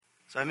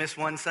So I missed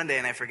one Sunday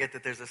and I forget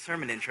that there's a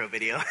sermon intro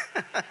video.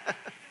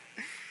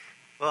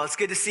 Well, it's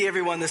good to see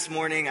everyone this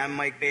morning. I'm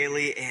Mike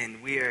Bailey,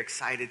 and we are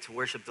excited to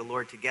worship the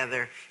Lord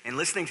together. And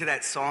listening to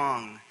that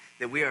song,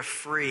 that we are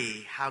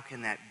free, how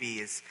can that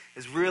be, is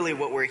really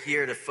what we're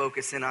here to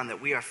focus in on,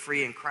 that we are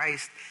free in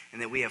Christ and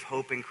that we have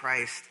hope in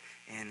Christ.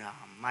 And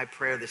my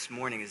prayer this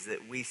morning is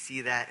that we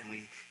see that and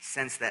we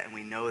sense that and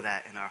we know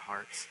that in our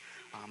hearts.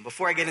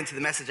 Before I get into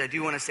the message, I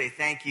do want to say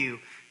thank you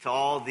to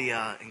all the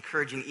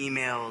encouraging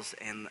emails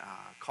and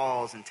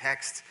calls and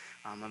texts.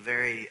 I'm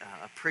very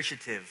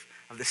appreciative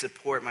of the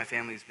support my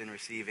family's been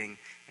receiving,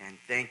 and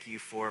thank you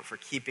for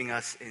keeping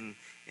us in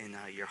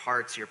your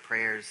hearts, your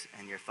prayers,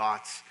 and your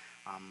thoughts.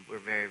 We're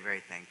very,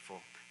 very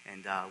thankful.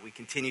 And we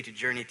continue to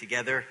journey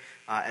together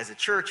as a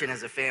church and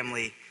as a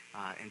family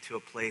into a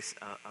place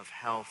of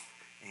health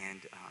and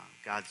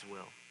God's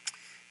will.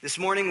 This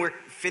morning we're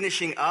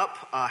finishing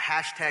up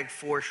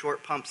 #4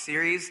 Short Pump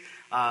series.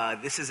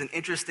 This is an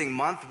interesting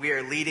month. We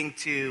are leading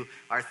to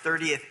our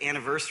 30th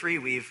anniversary.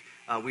 We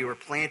were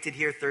planted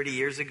here 30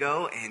 years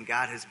ago, and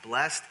God has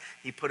blessed.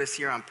 He put us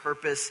here on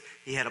purpose.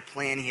 He had a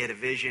plan. He had a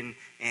vision,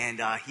 and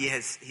He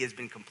has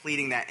been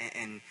completing that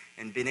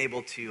and been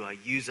able to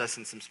use us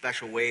in some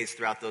special ways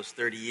throughout those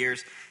 30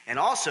 years. And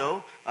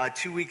also,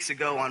 2 weeks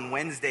ago on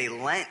Wednesday,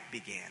 Lent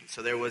began.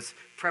 So there was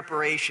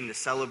preparation to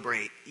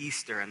celebrate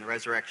Easter and the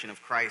resurrection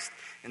of Christ.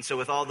 And so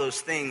with all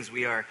those things,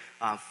 we are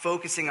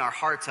focusing our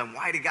hearts on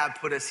why did God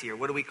put us here?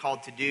 What are we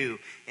called to do?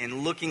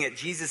 And looking at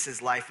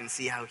Jesus' life and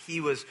see how he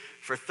was,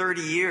 for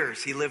 30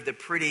 years, he lived a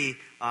pretty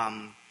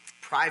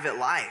private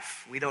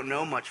life. We don't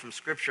know much from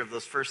Scripture of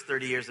those first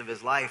 30 years of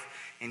his life.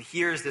 And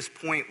here's this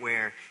point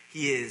where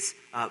he is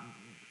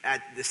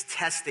at this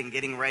testing,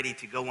 getting ready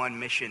to go on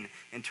mission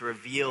and to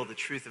reveal the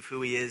truth of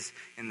who he is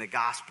in the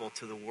gospel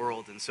to the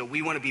world. And so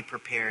we want to be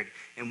prepared,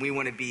 and we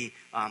want to be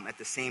at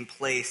the same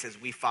place as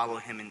we follow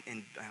him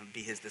and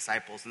be his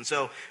disciples. And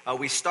so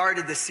we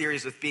started this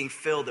series with being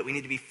filled, that we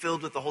need to be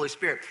filled with the Holy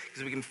Spirit,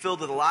 because we can be filled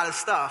with a lot of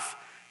stuff,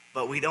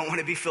 but we don't want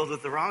to be filled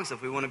with the wrong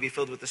stuff. We want to be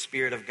filled with the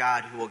Spirit of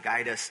God who will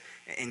guide us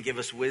and give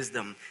us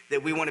wisdom.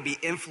 That we want to be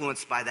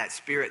influenced by that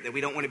Spirit. That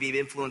we don't want to be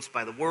influenced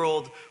by the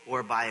world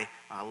or by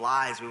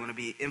lies. We want to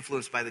be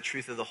influenced by the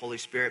truth of the Holy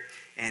Spirit.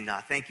 And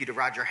thank you to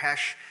Roger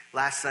Hesch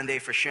last Sunday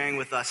for sharing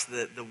with us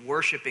the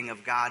worshiping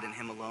of God and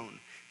him alone.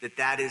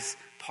 That is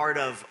part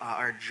of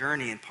our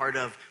journey, and part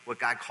of what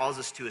God calls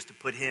us to is to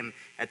put him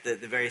at the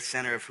very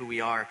center of who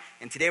we are.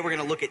 And today we're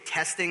going to look at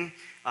testing,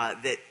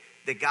 that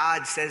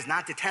God says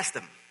not to test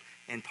him.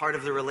 And part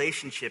of the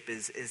relationship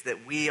is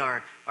that we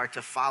are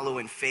to follow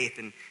in faith.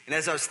 And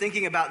as I was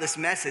thinking about this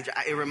message,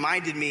 it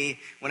reminded me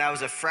when I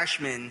was a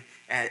freshman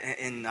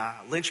in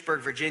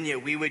Lynchburg, Virginia,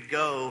 we would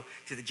go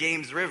to the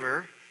James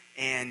River,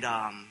 and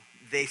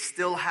they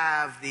still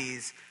have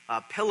these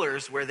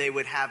pillars where they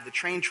would have the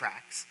train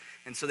tracks.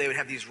 And so they would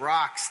have these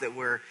rocks that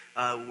were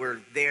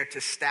there to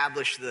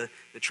establish the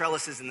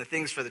trellises and the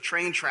things for the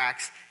train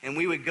tracks. And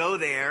we would go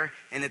there,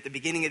 and at the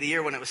beginning of the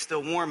year when it was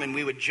still warm, and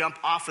we would jump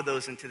off of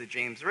those into the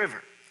James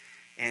River.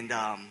 And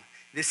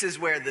this is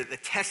where the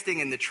testing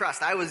and the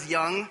trust. I was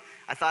young.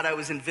 I thought I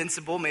was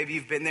invincible. Maybe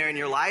you've been there in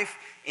your life,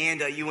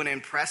 and you want to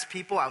impress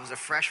people. I was a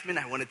freshman.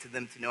 I wanted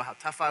them to know how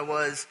tough I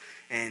was,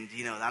 and,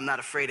 I'm not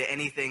afraid of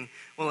anything.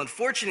 Well,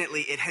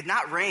 unfortunately, it had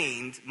not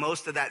rained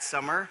most of that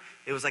summer.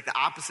 It was like the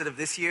opposite of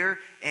this year,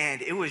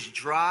 and it was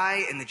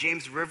dry, and the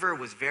James River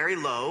was very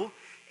low.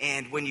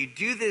 And when you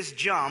do this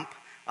jump,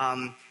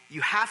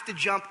 you have to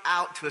jump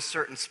out to a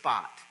certain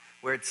spot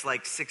where it's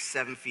like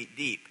 6-7 feet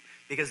deep,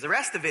 because the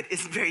rest of it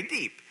isn't very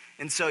deep.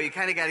 And so you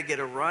kind of got to get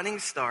a running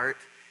start,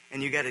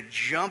 and you got to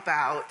jump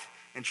out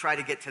and try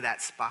to get to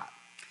that spot.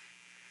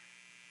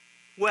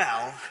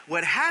 Well,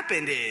 what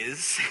happened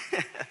is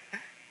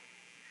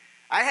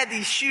I had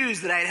these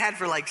shoes that I had had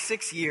for like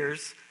 6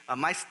 years.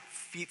 My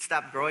feet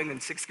stopped growing in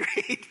 6th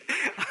grade.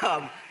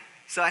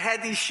 So I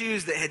had these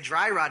shoes that had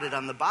dry rotted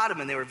on the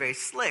bottom, and they were very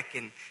slick.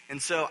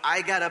 And so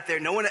I got up there.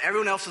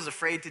 Everyone else was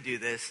afraid to do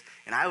this,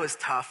 and I was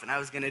tough, and I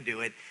was going to do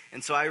it.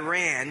 And so I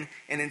ran,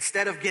 and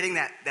instead of getting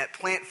that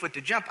plant foot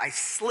to jump, I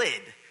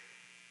slid.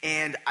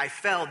 And I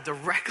fell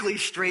directly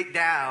straight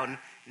down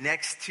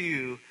next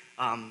to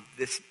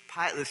this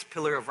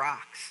pillar of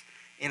rocks.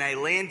 And I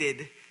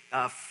landed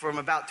from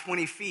about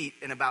 20 feet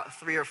in about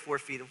 3 or 4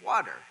 feet of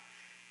water.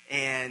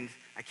 And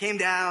I came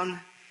down,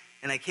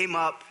 and I came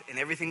up, and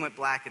everything went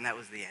black, and that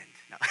was the end.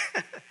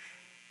 No.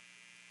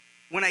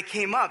 When I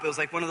came up, it was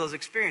like one of those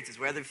experiences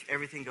where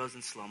everything goes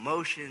in slow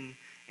motion,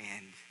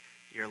 and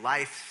your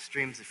life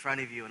streams in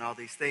front of you and all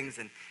these things.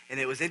 And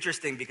it was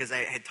interesting because I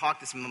had talked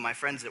to some of my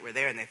friends that were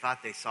there, and they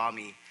thought they saw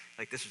me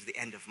like this was the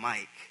end of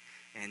Mike.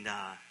 And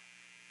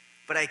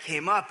but I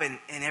came up, and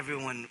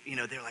everyone, they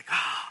were like,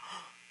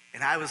 oh.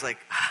 And I was like,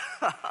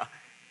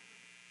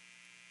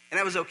 and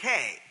I was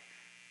okay.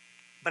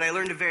 But I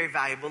learned a very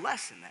valuable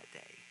lesson that day.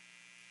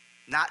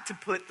 Not to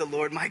put the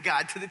Lord my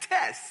God to the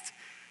test.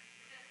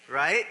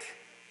 Right?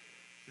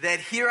 That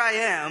here I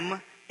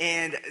am,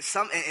 And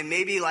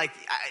maybe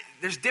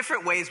there's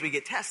different ways we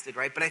get tested,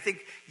 right? But I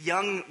think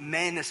young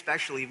men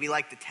especially, we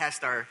like to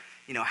test our,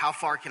 how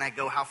far can I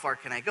go? How far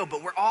can I go?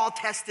 But we're all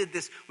tested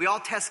we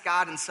all test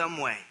God in some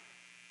way,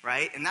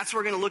 right? And that's what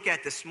we're going to look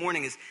at this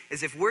morning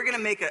is if we're going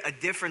to make a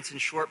difference in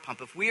Short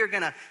Pump, if we are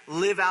going to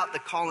live out the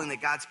calling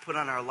that God's put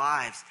on our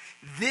lives,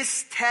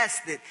 this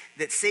test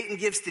that Satan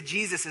gives to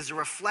Jesus is a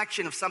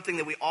reflection of something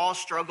that we all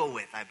struggle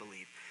with, I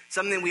believe.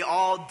 Something that we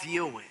all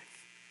deal with.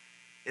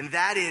 And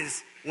that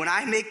is, when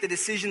I make the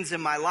decisions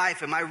in my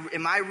life, am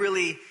I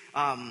really,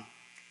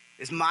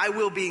 is my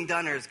will being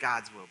done or is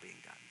God's will being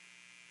done?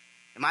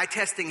 Am I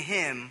testing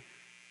him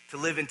to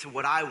live into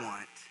what I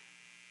want?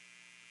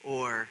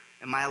 Or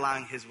am I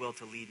allowing his will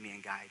to lead me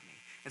and guide me?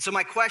 And so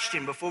my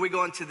question, before we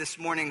go into this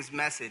morning's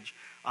message,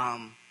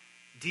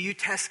 do you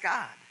test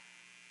God?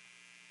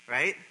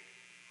 Right?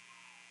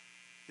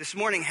 This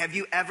morning, have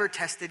you ever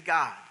tested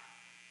God?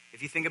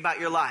 If you think about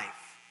your life,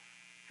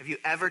 have you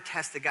ever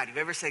tested God? Have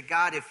you ever said,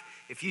 God,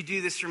 if you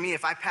do this for me,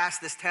 if I pass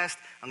this test,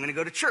 I'm going to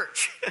go to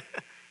church,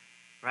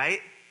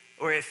 right?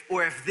 Or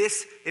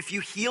if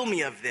you heal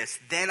me of this,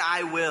 then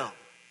I will.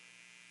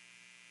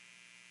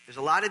 There's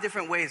a lot of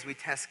different ways we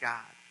test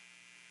God.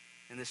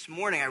 And this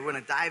morning, I want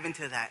to dive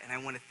into that, and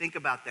I want to think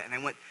about that, and I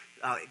want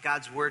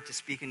God's word to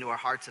speak into our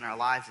hearts and our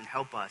lives and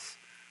help us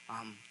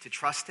to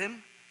trust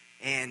him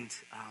and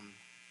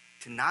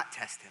to not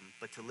test him,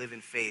 but to live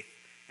in faith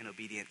and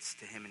obedience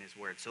to him and his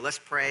word. So let's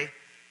pray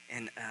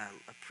and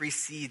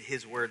precede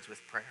his words with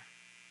prayer.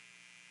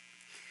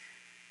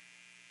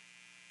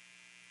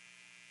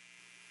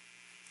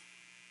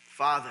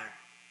 Father,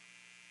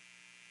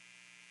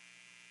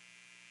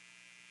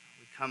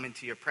 we come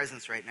into your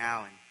presence right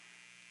now, and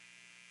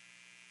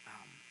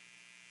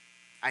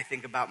I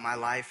think about my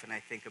life, and I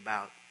think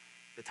about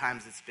the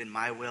times it's been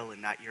my will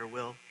and not your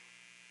will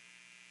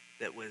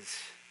that was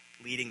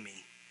leading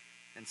me.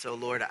 And so,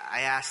 Lord,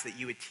 I ask that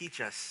you would teach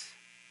us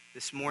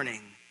this morning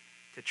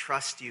to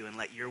trust you and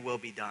let your will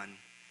be done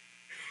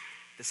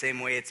the same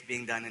way it's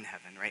being done in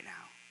heaven right now.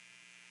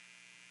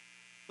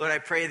 Lord, I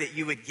pray that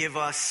you would give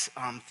us,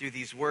 through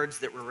these words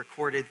that were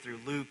recorded through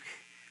Luke,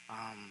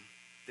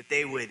 that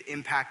they would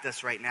impact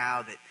us right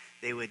now, that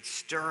they would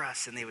stir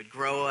us and they would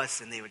grow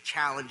us and they would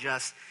challenge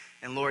us.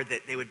 And Lord,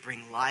 that they would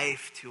bring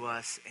life to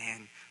us.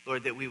 And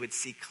Lord, that we would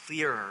see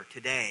clearer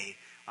today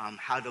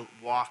how to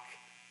walk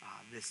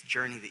this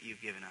journey that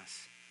you've given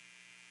us.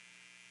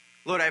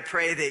 Lord, I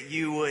pray that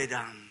you would,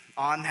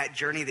 on that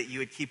journey, that you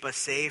would keep us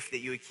safe, that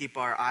you would keep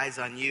our eyes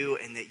on you,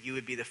 and that you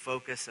would be the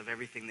focus of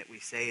everything that we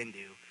say and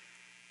do.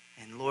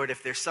 And Lord,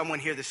 if there's someone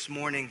here this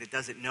morning that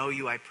doesn't know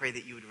you, I pray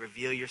that you would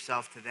reveal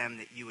yourself to them,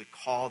 that you would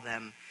call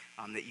them,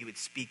 that you would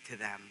speak to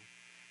them.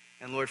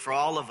 And Lord, for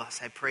all of us,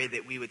 I pray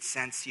that we would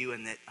sense you,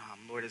 and that,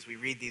 Lord, as we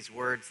read these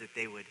words, that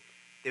they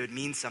would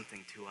mean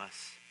something to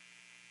us.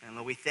 And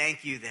Lord, we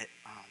thank you that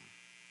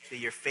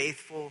you're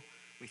faithful.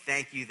 We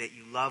thank you that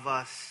you love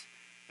us.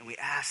 And we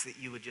ask that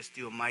you would just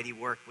do a mighty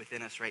work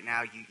within us right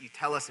now. You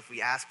tell us if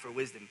we ask for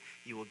wisdom,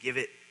 you will give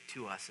it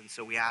to us. And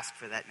so we ask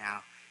for that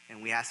now.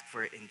 And we ask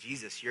for it in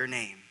Jesus, your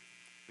name.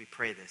 We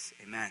pray this.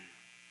 Amen.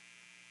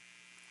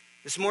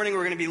 This morning we're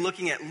going to be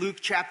looking at Luke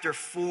chapter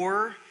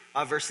 4,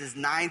 verses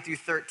 9 through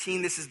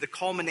 13. This is the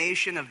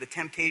culmination of the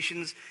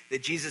temptations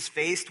that Jesus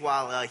faced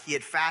while he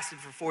had fasted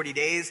for 40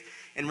 days.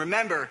 And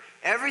remember,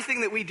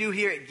 everything that we do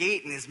here at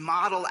Gayton is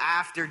modeled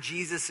after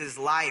Jesus'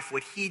 life,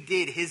 what he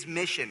did, his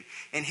mission.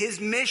 And his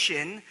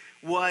mission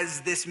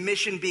was this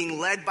mission being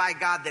led by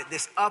God, that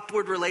this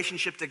upward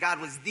relationship to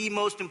God was the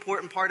most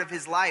important part of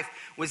his life,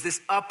 was this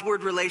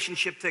upward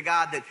relationship to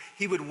God, that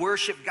he would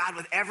worship God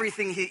with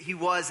everything he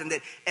was, and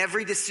that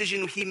every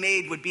decision he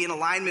made would be in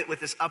alignment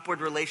with this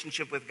upward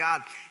relationship with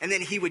God. And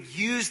then he would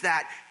use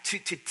that to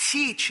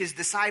teach his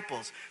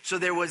disciples. So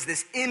there was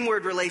this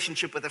inward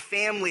relationship with a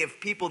family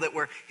of people that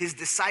were his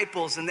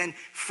disciples. And then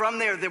from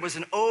there was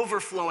an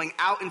overflowing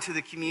out into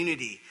the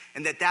community.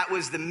 And that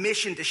was the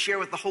mission to share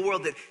with the whole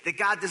world that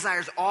God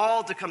desires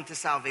all to come to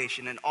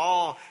salvation and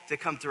all to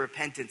come to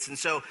repentance. And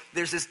so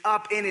there's this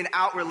up in and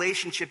out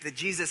relationship that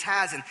Jesus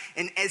has.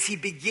 And as he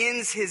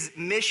begins his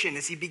mission,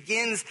 as he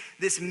begins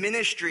this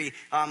ministry,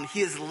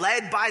 he is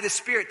led by the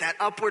Spirit, that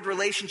upward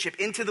relationship,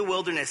 into the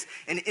wilderness.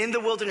 And in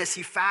the wilderness,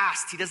 he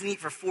fasts. He doesn't eat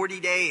for 40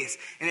 days.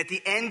 And at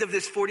the end of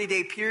this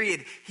 40-day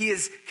period, he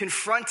is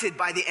confronted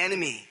by the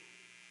enemy.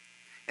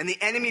 And the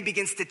enemy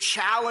begins to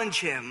challenge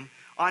him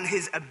on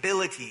his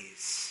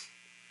abilities.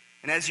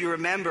 And as you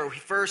remember,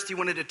 first he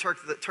wanted to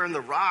turn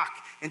the rock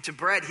into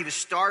bread. He was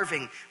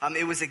starving.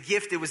 It was a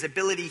gift. It was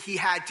ability he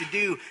had to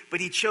do.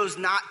 But he chose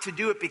not to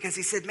do it because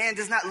he said, man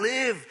does not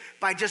live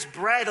by just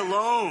bread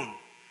alone,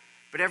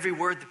 but every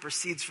word that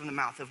proceeds from the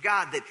mouth of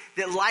God.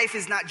 That life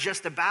is not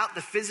just about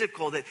the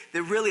physical, that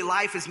really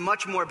life is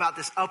much more about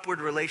this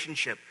upward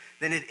relationship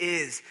than it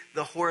is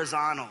the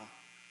horizontal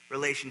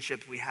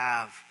relationship we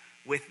have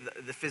with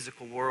the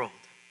physical world.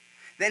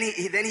 Then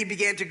he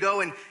began to go,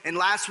 and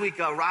last week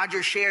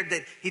Roger shared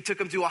that he took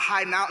him to a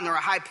high mountain or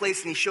a high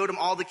place, and he showed him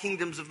all the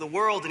kingdoms of the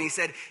world, and he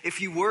said,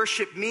 if you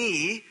worship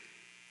me,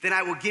 then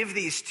I will give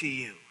these to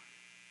you.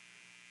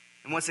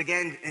 And once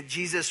again,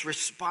 Jesus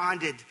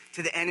responded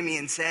to the enemy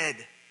and said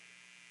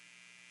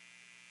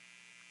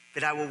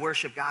that I will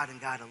worship God and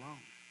God alone.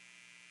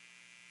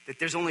 That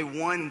there's only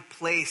one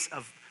place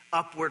of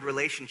upward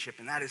relationship,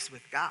 and that is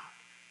with God.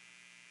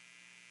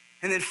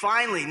 And then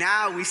finally,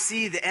 now we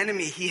see the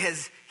enemy.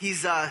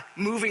 He's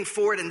moving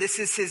forward, and this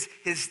is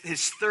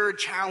his third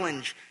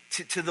challenge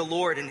to the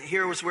Lord. And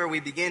here was where we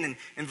begin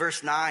in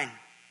verse 9.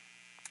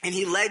 And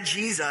he led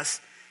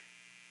Jesus,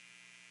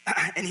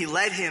 and he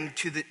led him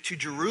to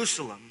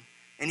Jerusalem,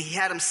 and he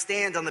had him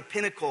stand on the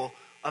pinnacle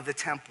of the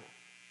temple.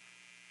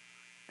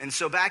 And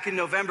so back in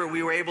November,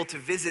 we were able to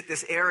visit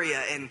this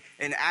area, and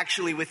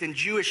actually within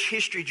Jewish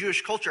history,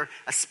 Jewish culture,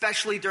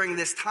 especially during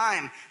this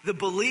time, the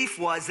belief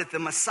was that the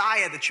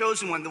Messiah, the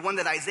chosen one, the one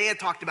that Isaiah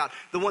talked about,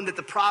 the one that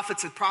the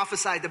prophets had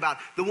prophesied about,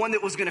 the one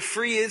that was going to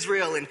free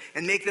Israel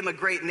and make them a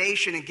great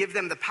nation and give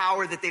them the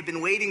power that they've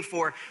been waiting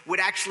for,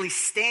 would actually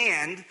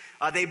stand.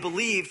 They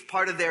believed,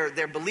 part of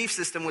their belief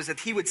system was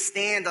that he would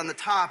stand on the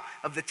top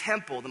of the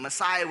temple. The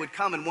Messiah would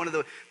come, and one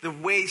of the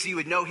ways you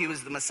would know he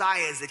was the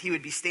Messiah is that he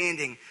would be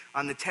standing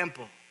on the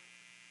temple.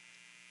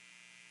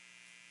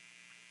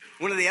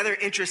 One of the other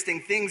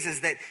interesting things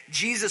is that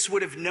Jesus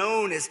would have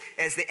known as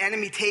the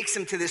enemy takes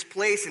him to this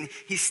place and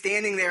he's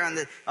standing there on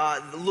the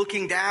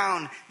looking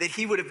down, that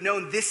he would have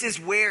known this is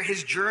where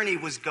his journey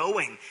was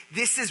going.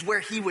 This is where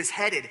he was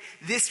headed.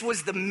 This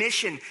was the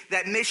mission,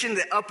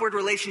 the upward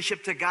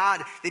relationship to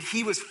God that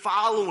he was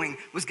following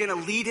was going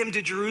to lead him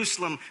to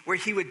Jerusalem, where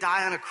he would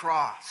die on a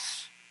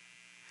cross.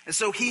 And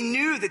so he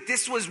knew that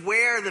this was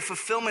where the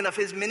fulfillment of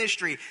his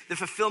ministry, the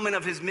fulfillment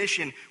of his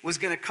mission was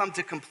going to come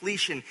to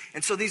completion.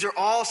 And so these are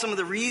all some of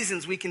the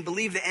reasons we can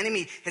believe the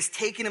enemy has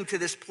taken him to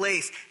this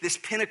place, this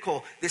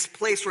pinnacle, this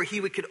place where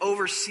he could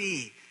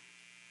oversee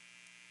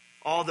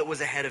all that was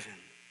ahead of him.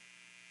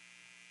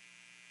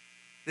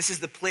 This is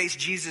the place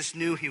Jesus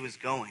knew he was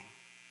going.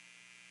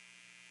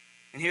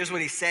 And here's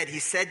what he said. He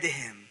said to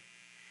him,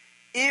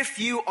 "If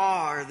you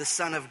are the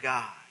Son of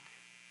God."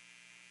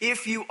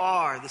 If you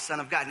are the Son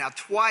of God. Now,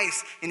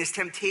 twice in his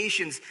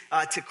temptations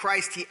to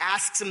Christ, he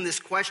asks him this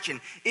question.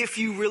 If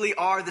you really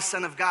are the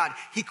Son of God.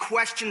 He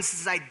questions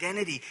his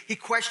identity. He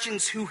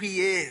questions who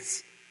he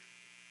is.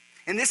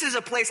 And this is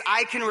a place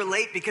I can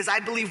relate, because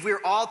I believe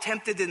we're all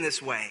tempted in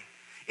this way.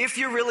 If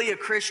you're really a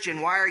Christian,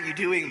 why are you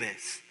doing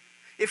this?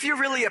 If you're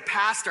really a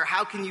pastor,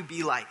 how can you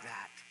be like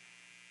that?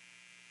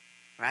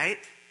 Right?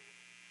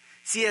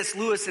 C.S.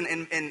 Lewis,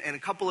 in a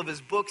couple of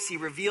his books, he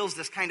reveals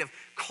this kind of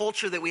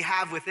culture that we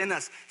have within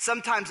us.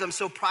 Sometimes I'm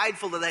so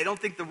prideful that I don't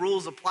think the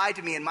rules apply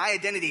to me and my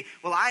identity.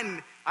 Well,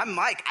 I'm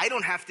Mike. I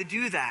don't have to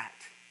do that,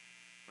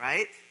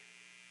 right?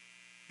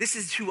 This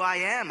is who I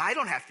am. I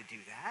don't have to do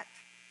that.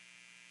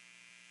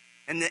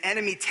 And the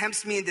enemy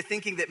tempts me into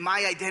thinking that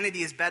my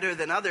identity is better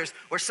than others.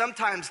 Or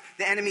sometimes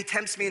the enemy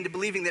tempts me into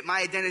believing that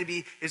my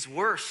identity is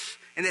worse.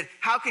 And that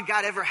how could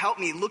God ever help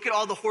me? Look at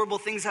all the horrible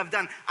things I've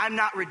done. I'm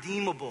not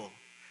redeemable.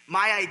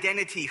 My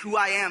identity, who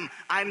I am,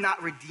 I'm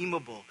not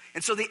redeemable.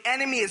 And so the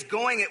enemy is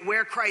going at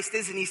where Christ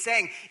is, and he's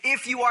saying,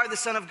 if you are the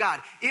Son of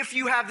God, if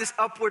you have this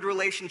upward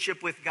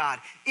relationship with God,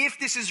 if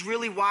this is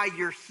really why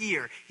you're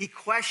here, he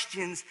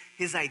questions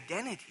his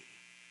identity.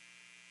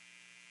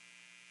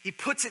 He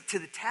puts it to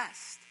the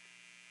test.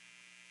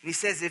 And he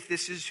says, if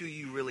this is who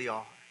you really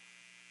are,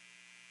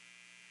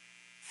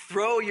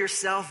 throw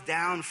yourself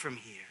down from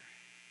here.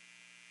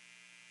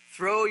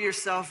 Throw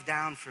yourself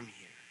down from here.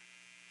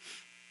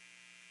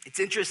 It's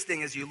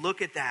interesting as you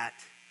look at that,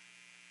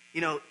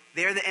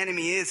 there the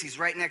enemy is. He's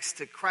right next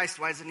to Christ.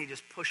 Why doesn't he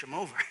just push him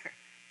over?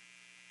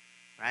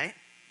 Right?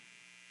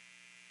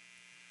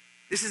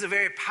 This is a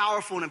very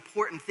powerful and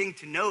important thing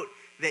to note,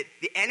 that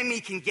the enemy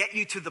can get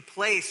you to the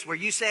place where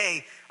you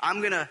say, I'm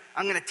gonna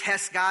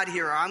test God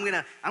here, or I'm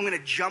gonna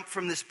jump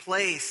from this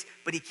place,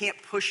 but he can't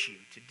push you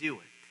to do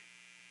it.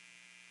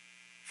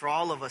 For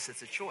all of us,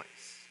 it's a choice.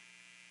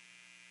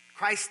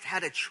 Christ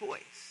had a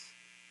choice.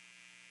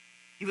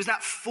 He was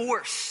not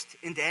forced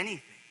into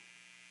anything.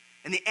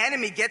 And the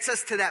enemy gets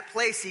us to that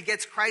place. He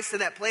gets Christ to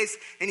that place,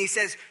 and he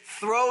says,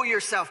 throw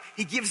yourself.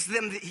 He gives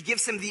him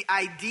the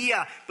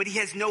idea, but he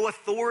has no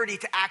authority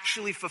to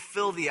actually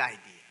fulfill the idea.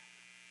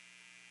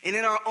 And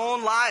in our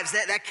own lives,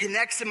 that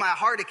connects in my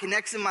heart. It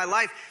connects in my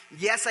life.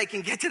 Yes, I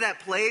can get to that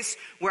place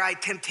where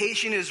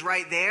temptation is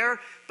right there,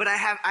 but I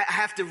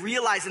have to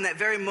realize in that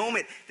very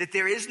moment that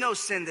there is no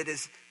sin that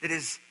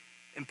is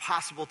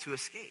impossible to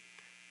escape.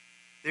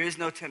 There is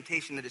no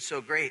temptation that is so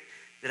great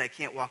that I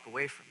can't walk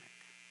away from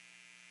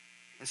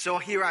it. And so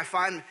here I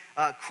find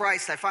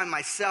Christ, I find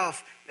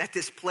myself at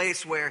this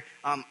place where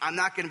I'm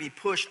not going to be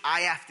pushed.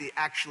 I have to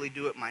actually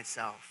do it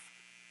myself.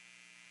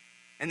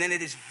 And then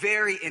it is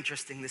very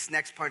interesting, this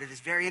next part, it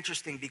is very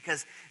interesting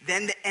because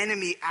then the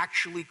enemy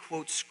actually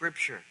quotes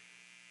scripture.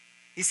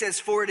 He says,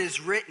 for it is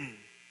written,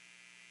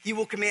 he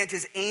will command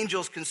his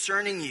angels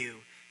concerning you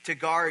to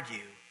guard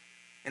you,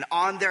 and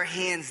on their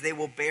hands they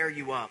will bear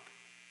you up,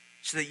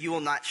 so that you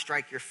will not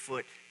strike your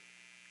foot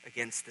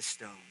against the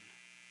stone.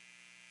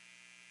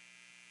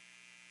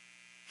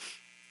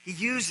 He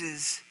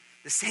uses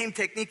the same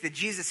technique that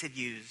Jesus had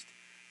used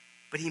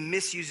but he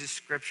misuses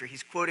scripture.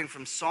 He's quoting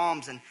from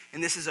Psalms, and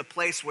this is a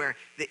place where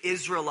the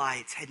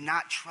Israelites had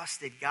not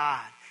trusted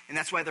God. And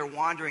that's why they're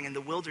wandering in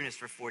the wilderness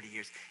for 40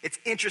 years. It's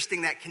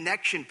interesting, that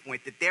connection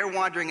point, that they're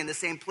wandering in the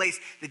same place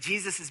that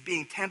Jesus is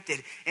being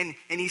tempted. And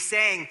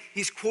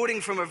he's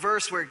quoting from a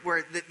verse where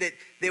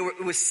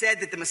it was said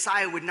that the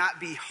Messiah would not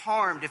be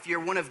harmed. If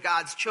you're one of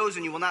God's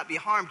chosen, you will not be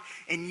harmed.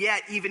 And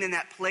yet, even in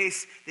that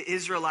place, the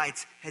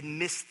Israelites had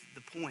missed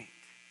the point.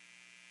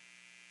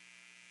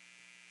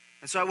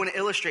 And so I want to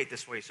illustrate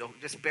this for you, so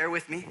just bear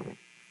with me.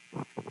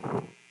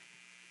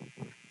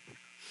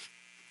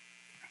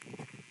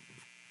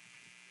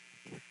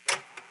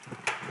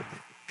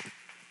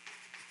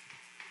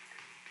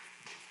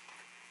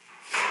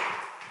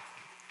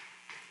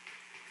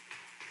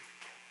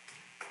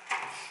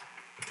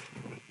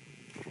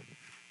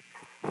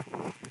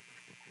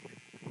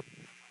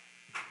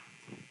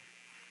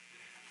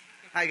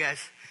 Hi, guys.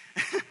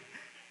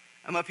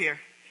 I'm up here.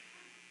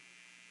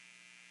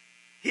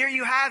 Here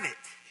you have it.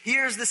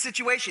 Here's the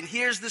situation.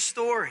 Here's the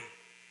story.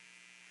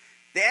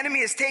 The enemy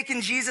has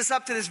taken Jesus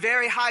up to this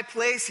very high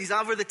place. He's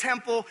over the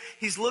temple.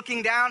 He's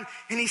looking down,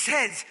 and he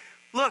says,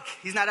 look,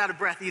 he's not out of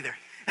breath either.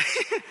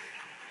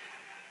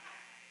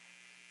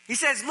 He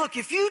says, look,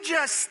 if you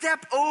just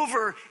step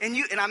over, and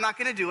I'm not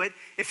going to do it,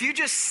 if you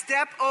just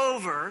step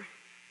over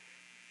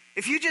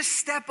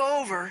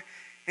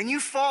and you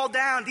fall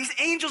down, these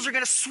angels are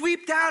going to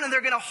sweep down and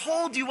they're going to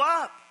hold you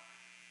up.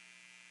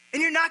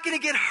 And you're not going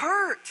to get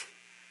hurt.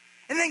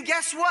 And then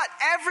guess what?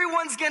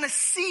 Everyone's going to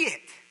see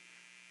it.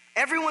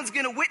 Everyone's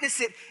going to witness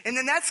it. And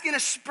then that's going to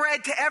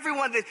spread to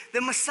everyone that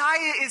the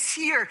Messiah is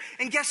here.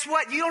 And guess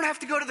what? You don't have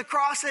to go to the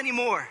cross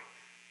anymore.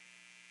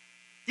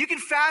 You can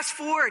fast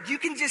forward. You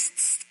can just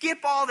skip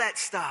all that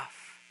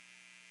stuff.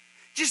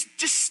 Just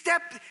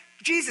step.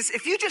 Jesus,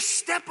 if you just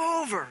step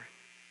over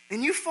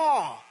and you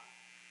fall,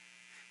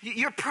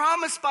 you're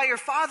promised by your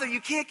Father you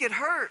can't get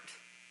hurt.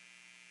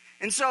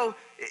 And so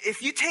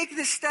if you take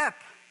this step,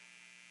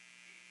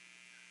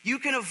 you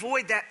can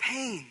avoid that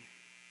pain.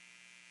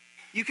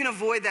 You can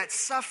avoid that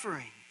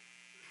suffering.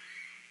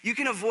 You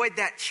can avoid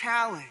that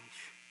challenge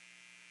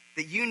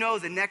that you know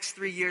the next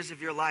 3 years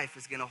of your life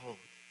is going to hold.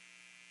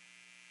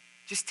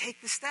 Just take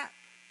the step.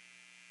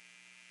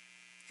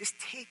 Just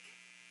take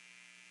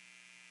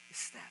the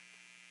step.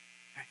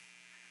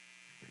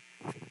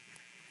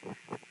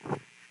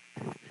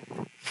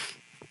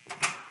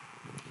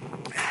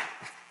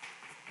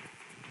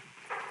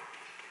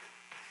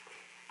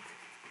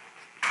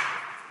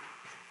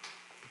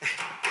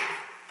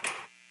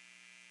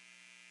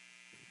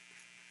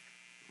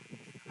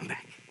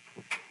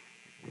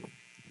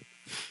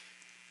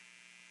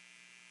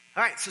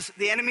 All right, so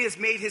the enemy has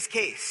made his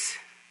case.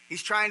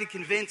 He's trying to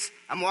convince.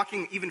 I'm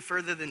walking even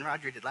further than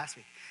Roger did last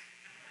week.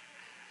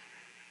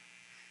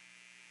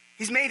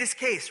 He's made his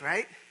case,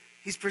 right?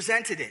 He's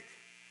presented it.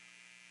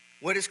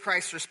 What is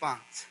Christ's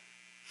response?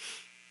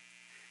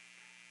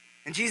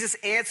 And Jesus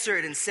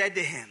answered and said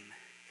to him,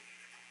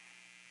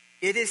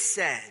 "It is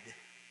said,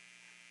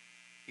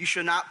 you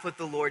shall not put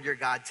the Lord your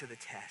God to the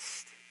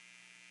test."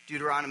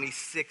 Deuteronomy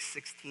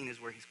 6:16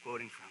 is where he's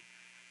quoting from.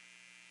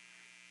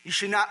 You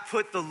should not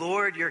put the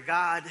Lord your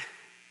God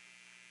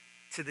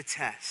to the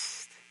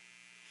test.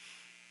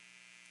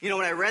 You know,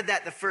 when I read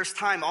that the first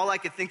time, all I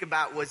could think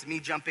about was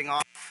me jumping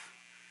off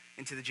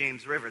into the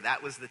James River.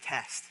 That was the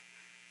test.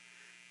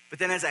 But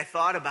then as I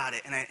thought about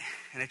it and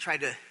I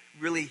tried to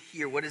really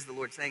hear what is the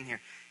Lord saying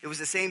here, it was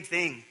the same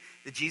thing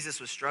that Jesus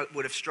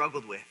would have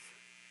struggled with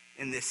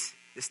in this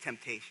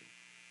temptation.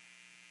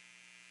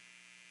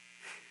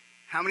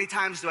 How many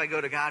times do I go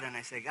to God and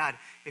I say, God,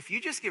 if you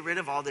just get rid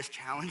of all this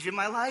challenge in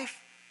my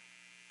life,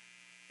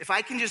 if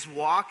I can just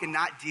walk and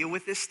not deal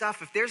with this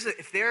stuff,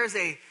 if there's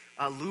a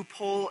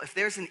loophole, if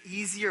there's an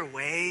easier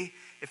way,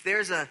 if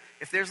there's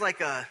like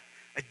a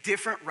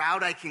different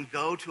route I can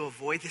go to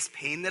avoid this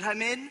pain that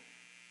I'm in,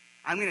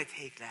 I'm going to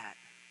take that,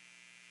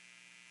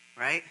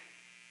 right?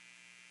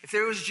 If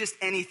there was just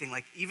anything,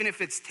 like even if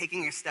it's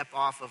taking a step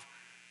off of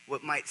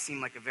what might seem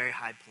like a very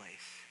high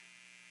place.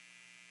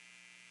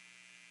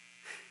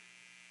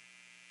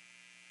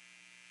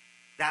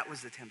 That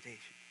was the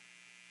temptation.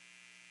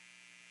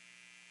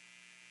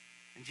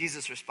 And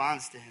Jesus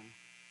responds to him.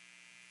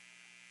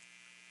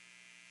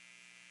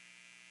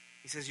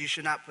 He says, you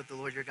should not put the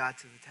Lord your God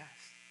to the test.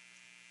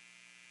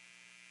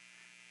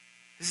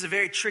 This is a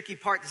very tricky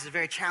part. This is a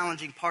very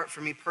challenging part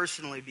for me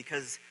personally,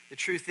 because the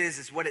truth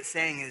is what it's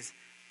saying is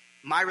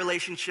my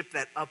relationship,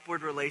 that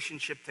upward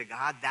relationship to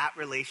God, that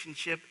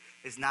relationship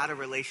is not a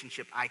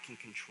relationship I can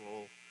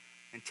control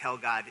and tell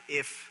God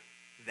if,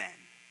 then.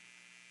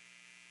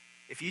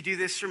 If you do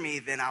this for me,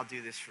 then I'll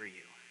do this for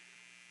you.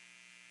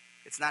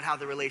 It's not how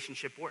the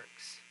relationship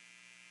works.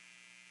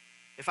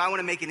 If I want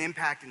to make an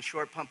impact in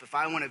Short Pump,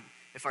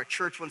 if our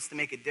church wants to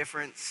make a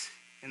difference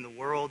in the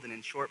world and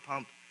in Short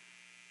Pump,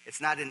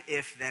 it's not an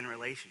if-then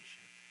relationship.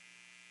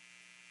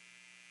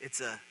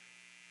 It's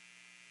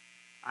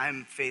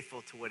I'm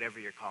faithful to whatever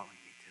you're calling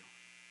me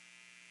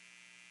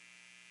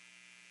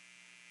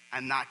to.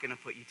 I'm not going to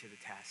put you to the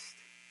test.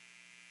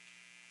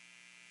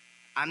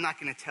 I'm not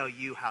going to tell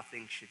you how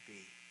things should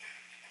be.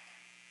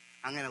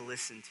 I'm going to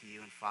listen to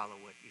you and follow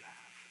what you have.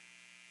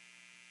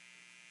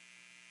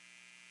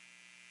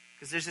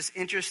 Because there's this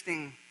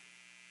interesting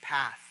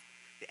path.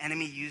 The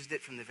enemy used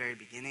it from the very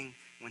beginning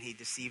when he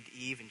deceived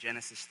Eve in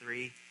Genesis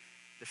 3.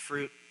 The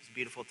fruit was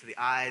beautiful to the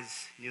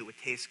eyes, knew it would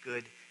taste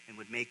good, and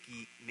would make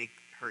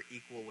her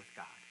equal with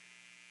God.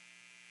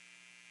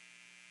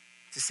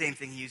 It's the same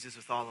thing he uses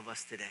with all of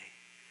us today.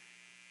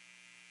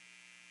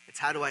 It's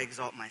how do I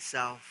exalt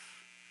myself?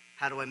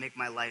 How do I make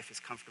my life as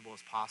comfortable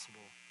as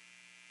possible?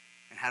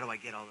 And how do I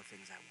get all the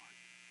things I want?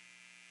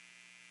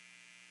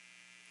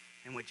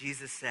 And what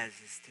Jesus says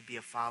is to be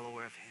a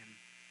follower of him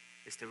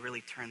is to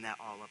really turn that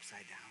all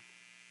upside down.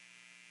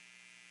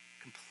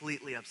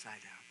 Completely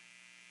upside down.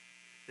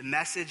 The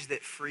message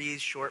that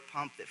frees Short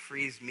Pump, that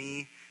frees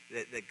me,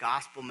 the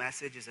gospel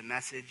message is a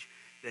message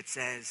that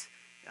says,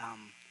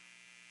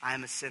 I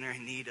am a sinner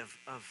in need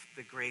of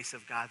the grace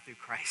of God through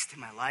Christ in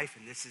my life,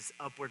 and this is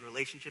upward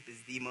relationship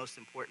is the most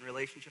important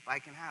relationship I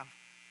can have.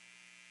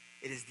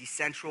 It is the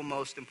central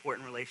most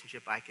important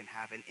relationship I can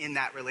have, and in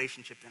that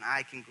relationship, then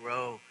I can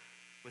grow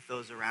with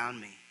those around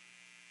me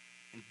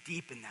and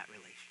deepen that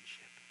relationship.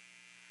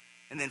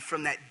 And then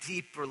from that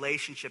deep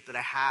relationship that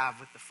I have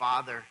with the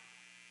Father,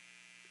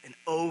 an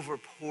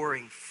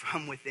overpouring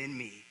from within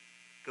me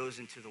goes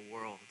into the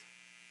world.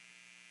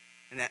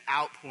 And that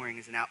outpouring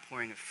is an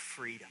outpouring of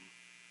freedom.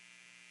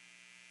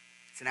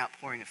 It's an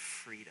outpouring of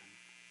freedom.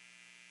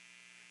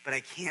 But I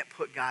can't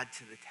put God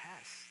to the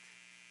test.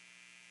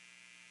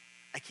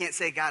 I can't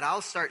say, God,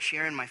 I'll start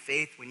sharing my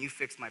faith when you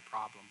fix my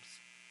problems.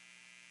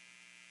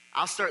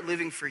 I'll start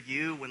living for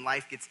you when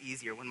life gets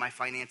easier, when my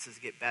finances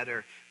get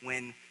better,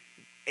 when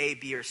A,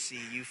 B, or C,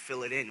 you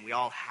fill it in. We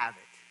all have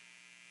it.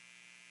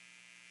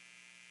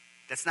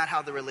 That's not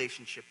how the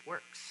relationship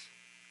works.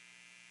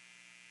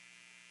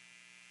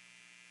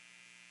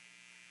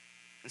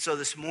 And so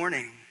this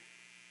morning,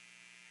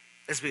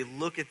 as we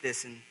look at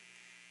this, and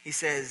he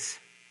says,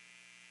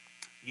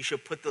 you should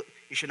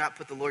not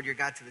put the Lord your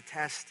God to the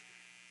test.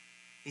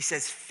 He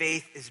says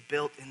faith is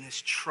built in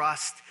this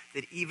trust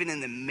that even in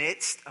the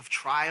midst of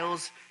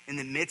trials, in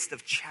the midst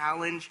of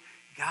challenge,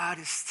 God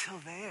is still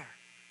there,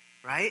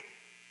 right?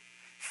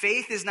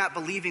 Faith is not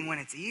believing when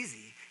it's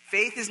easy.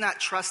 Faith is not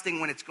trusting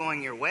when it's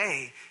going your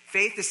way.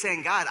 Faith is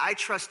saying, God, I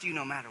trust you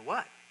no matter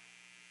what.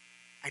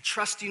 I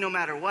trust you no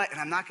matter what, and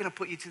I'm not going to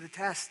put you to the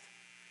test.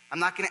 I'm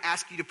not going to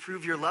ask you to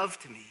prove your love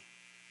to me.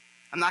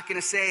 I'm not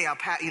going to say,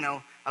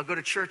 I'll go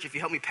to church if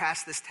you help me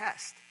pass this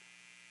test.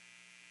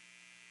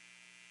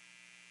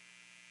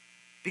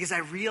 Because I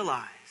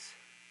realize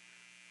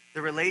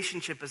the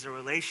relationship is a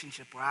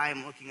relationship where I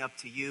am looking up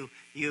to you.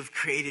 You have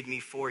created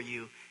me for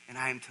you, and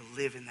I am to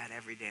live in that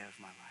every day of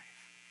my life.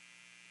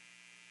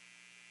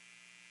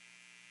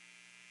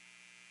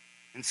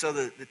 And so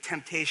the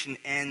temptation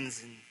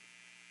ends, and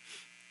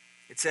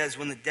it says,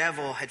 when the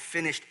devil had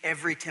finished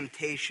every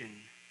temptation,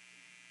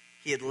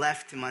 he had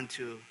left him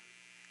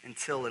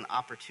until an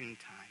opportune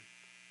time.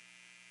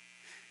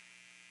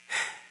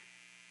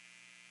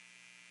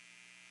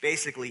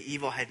 Basically,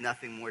 evil had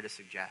nothing more to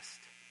suggest.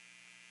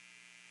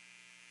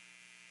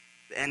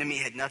 The enemy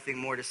had nothing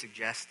more to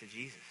suggest to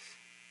Jesus.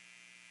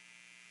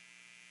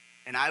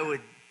 And I would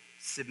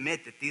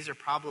submit that these are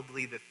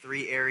probably the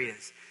three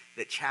areas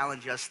that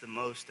challenge us the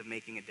most of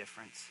making a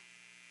difference.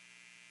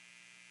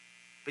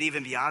 But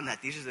even beyond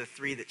that, these are the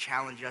three that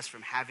challenge us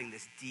from having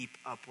this deep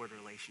upward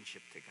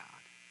relationship to God.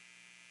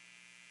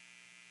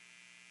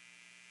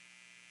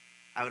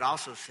 I would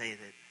also say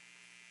that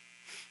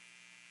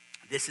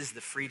this is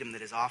the freedom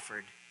that is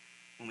offered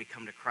when we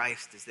come to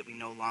Christ, is that we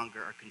no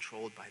longer are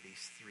controlled by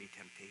these three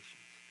temptations.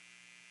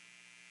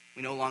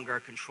 We no longer are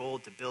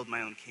controlled to build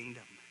my own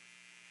kingdom.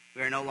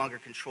 We are no longer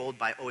controlled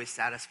by always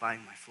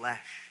satisfying my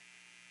flesh.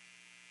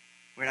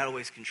 We're not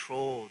always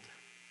controlled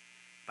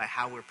by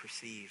how we're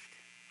perceived,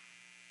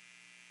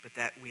 but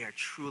that we are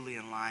truly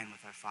in line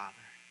with our Father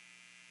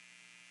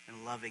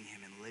and loving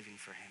him and living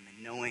for him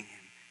and knowing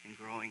him and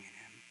growing in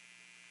him.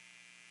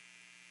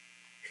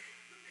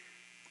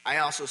 I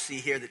also see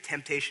here that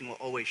temptation will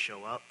always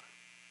show up.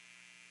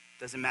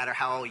 Doesn't matter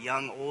how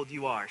young, old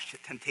you are,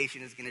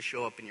 temptation is going to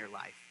show up in your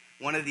life.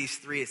 One of these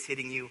three is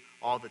hitting you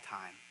all the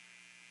time.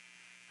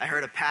 I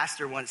heard a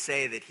pastor once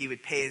say that he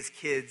would pay his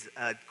kids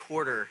a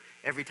quarter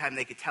every time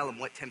they could tell him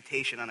what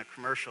temptation on a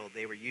commercial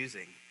they were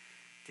using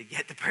to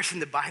get the person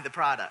to buy the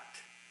product.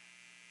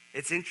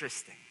 It's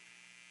interesting.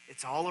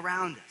 It's all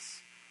around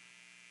us.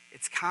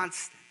 It's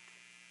constant.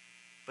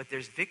 But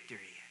there's victory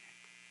in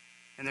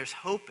it. And there's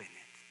hope in it.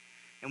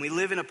 And we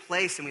live in a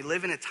place and we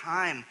live in a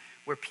time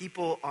where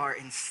people are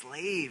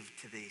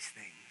enslaved to these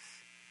things.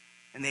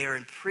 And they are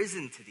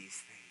imprisoned to these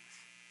things.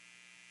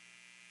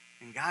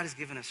 And God has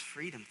given us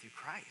freedom through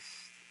Christ.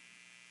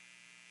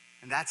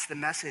 And that's the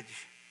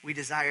message we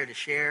desire to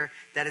share.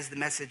 That is the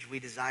message we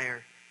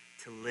desire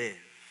to live.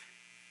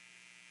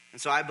 And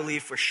so I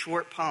believe for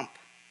Short Pump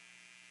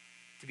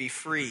to be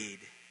freed,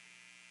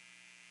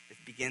 it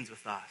begins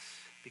with us.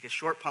 Because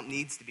Short Pump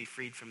needs to be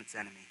freed from its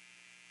enemy.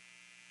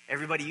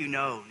 Everybody you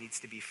know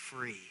needs to be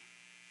free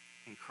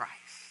in Christ.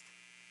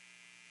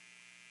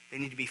 They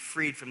need to be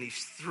freed from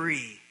these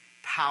three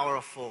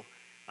powerful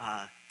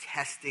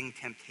testing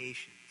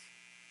temptations.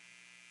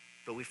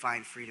 But we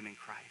find freedom in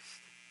Christ.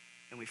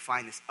 And we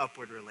find this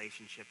upward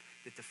relationship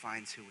that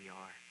defines who we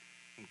are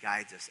and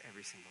guides us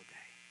every single day.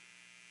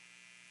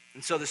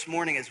 And so this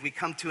morning, as we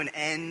come to an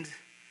end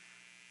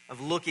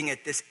of looking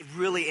at this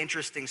really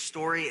interesting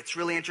story, it's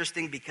really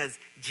interesting because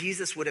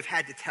Jesus would have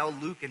had to tell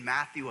Luke and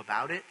Matthew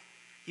about it.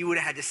 He would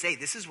have had to say,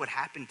 this is what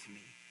happened to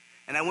me.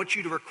 And I want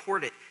you to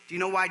record it. Do you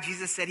know why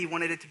Jesus said he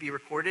wanted it to be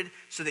recorded?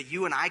 So that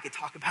you and I could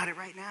talk about it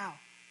right now.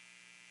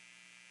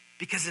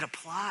 Because it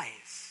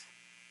applies.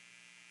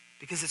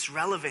 Because it's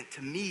relevant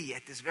to me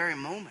at this very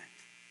moment.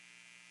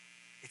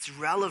 It's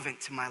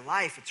relevant to my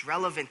life. It's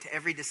relevant to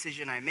every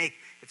decision I make.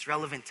 It's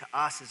relevant to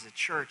us as a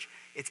church.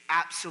 It's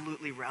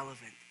absolutely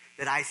relevant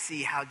that I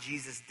see how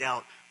Jesus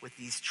dealt with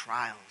these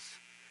trials.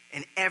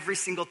 And every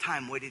single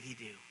time, what did he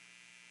do?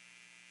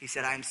 He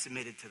said, I am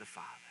submitted to the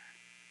Father.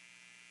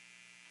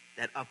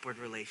 That upward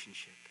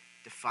relationship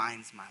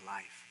defines my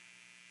life,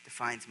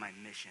 defines my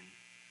mission,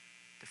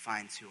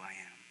 defines who I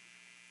am.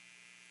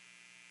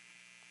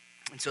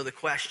 And so the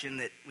question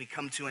that we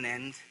come to an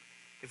end,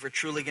 if we're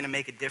truly going to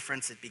make a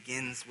difference, it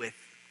begins with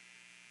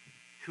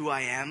who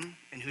I am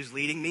and who's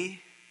leading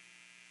me.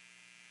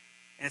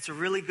 And it's a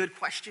really good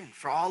question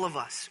for all of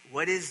us.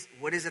 What is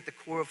at the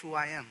core of who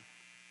I am?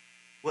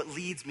 What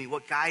leads me?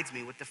 What guides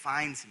me? What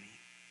defines me?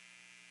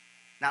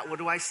 Not what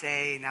do I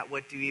say, not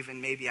what do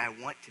even maybe I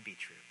want to be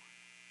true.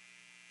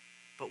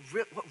 But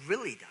what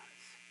really does?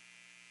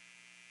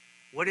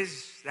 What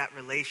is that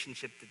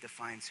relationship that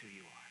defines who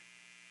you are?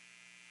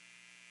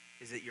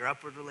 Is it your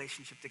upward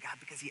relationship to God?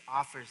 Because he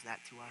offers that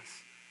to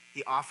us.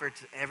 He offered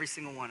to every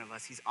single one of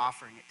us. He's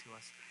offering it to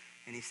us.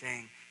 And he's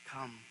saying,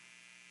 come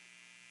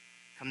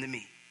to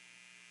me.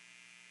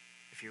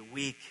 If you're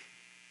weak,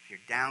 if you're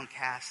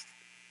downcast,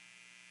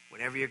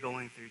 whatever you're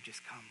going through,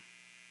 just come.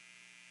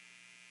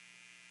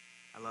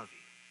 I love you.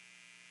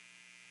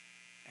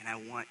 And I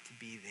want to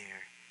be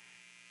there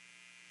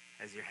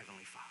as your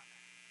Heavenly Father.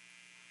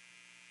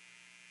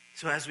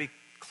 So as we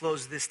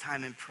close this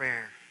time in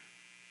prayer,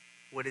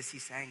 what is he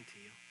saying to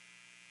you?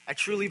 I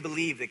truly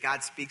believe that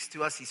God speaks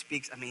to us. He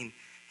speaks,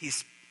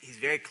 he's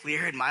very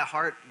clear in my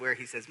heart where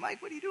he says,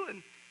 Mike, what are you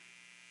doing?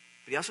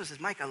 But he also says,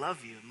 Mike, I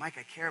love you. And Mike,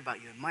 I care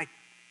about you. And Mike,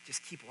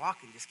 just keep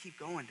walking. Just keep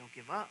going. Don't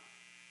give up.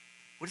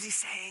 What is he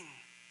saying?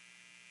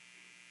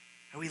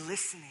 Are we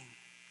listening?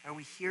 Are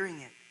we hearing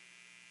it?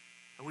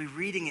 Are we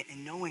reading it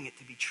and knowing it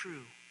to be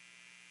true?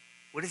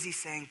 What is he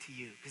saying to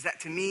you? Because that,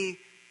 to me,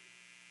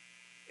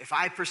 if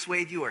I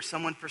persuade you or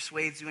someone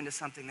persuades you into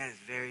something, that is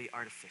very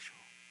artificial.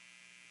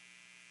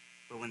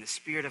 But when the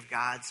Spirit of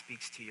God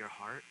speaks to your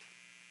heart,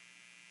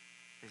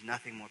 there's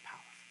nothing more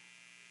powerful.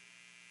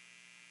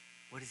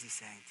 What is he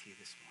saying to you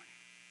this morning?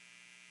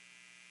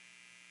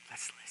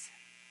 Let's listen.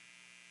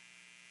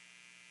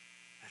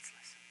 Let's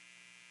listen.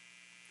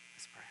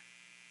 Let's pray.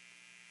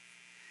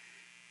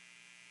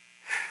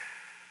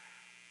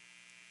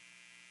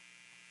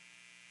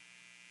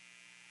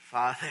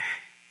 Father,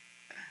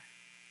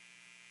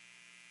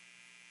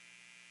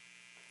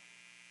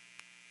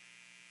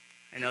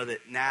 I know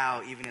that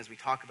now, even as we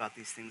talk about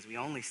these things, we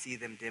only see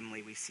them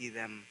dimly. We see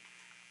them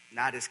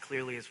not as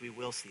clearly as we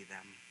will see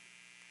them.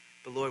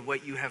 But Lord,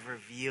 what you have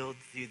revealed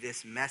through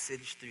this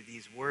message, through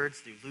these words,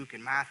 through Luke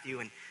and Matthew,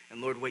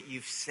 and Lord, what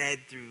you've said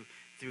through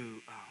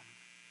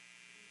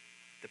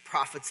the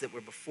prophets that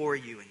were before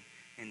you,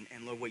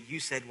 and Lord, what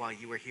you said while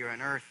you were here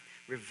on earth,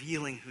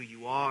 revealing who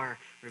you are,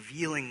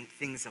 revealing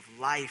things of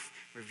life,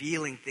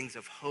 revealing things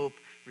of hope,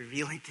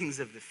 revealing things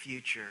of the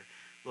future.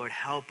 Lord,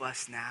 help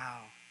us now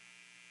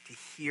to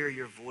hear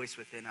your voice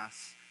within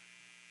us,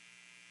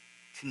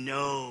 to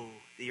know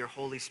that your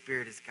Holy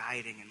Spirit is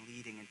guiding and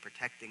leading and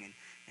protecting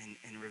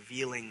and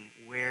revealing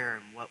where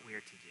and what we are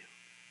to do.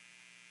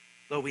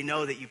 Lord, we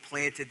know that you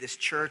planted this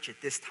church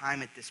at this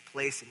time, at this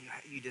place, and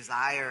you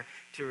desire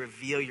to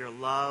reveal your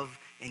love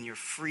and your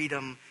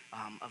freedom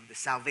of the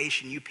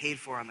salvation you paid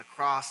for on the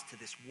cross to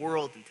this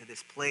world and to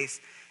this place.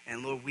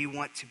 And Lord, we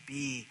want to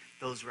be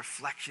those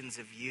reflections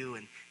of you,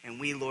 and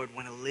we, Lord,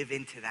 want to live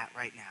into that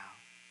right now.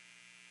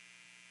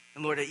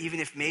 And Lord, even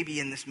if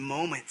maybe in this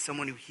moment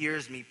someone who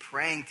hears me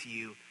praying to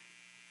you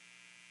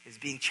is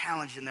being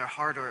challenged in their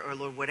heart, or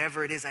Lord,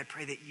 whatever it is, I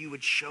pray that you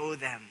would show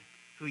them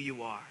who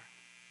you are.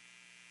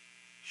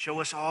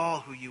 Show us all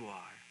who you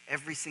are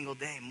every single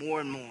day, more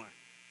and more,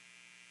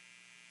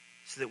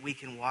 so that we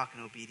can walk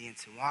in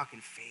obedience and walk in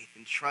faith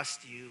and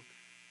trust you.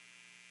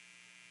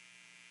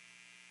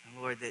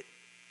 And Lord,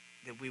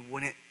 that we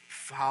wouldn't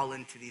fall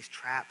into these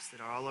traps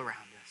that are all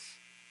around us,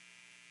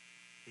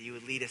 that you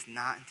would lead us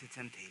not into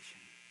temptation,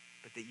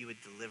 but that you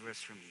would deliver us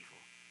from evil.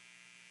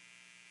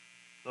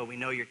 Lord, we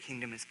know your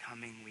kingdom is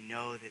coming. We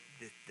know that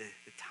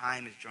the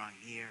time is drawing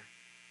near.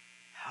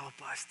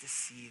 Help us to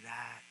see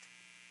that.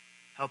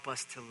 Help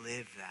us to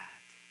live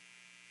that.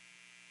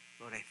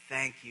 Lord, I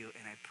thank you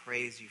and I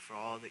praise you for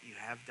all that you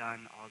have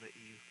done, all that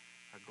you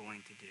are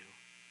going to do.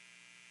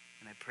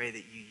 And I pray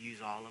that you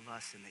use all of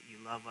us and that you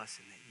love us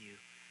and that you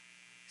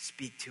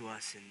speak to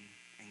us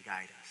and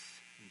guide us.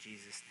 In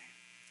Jesus'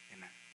 name, amen.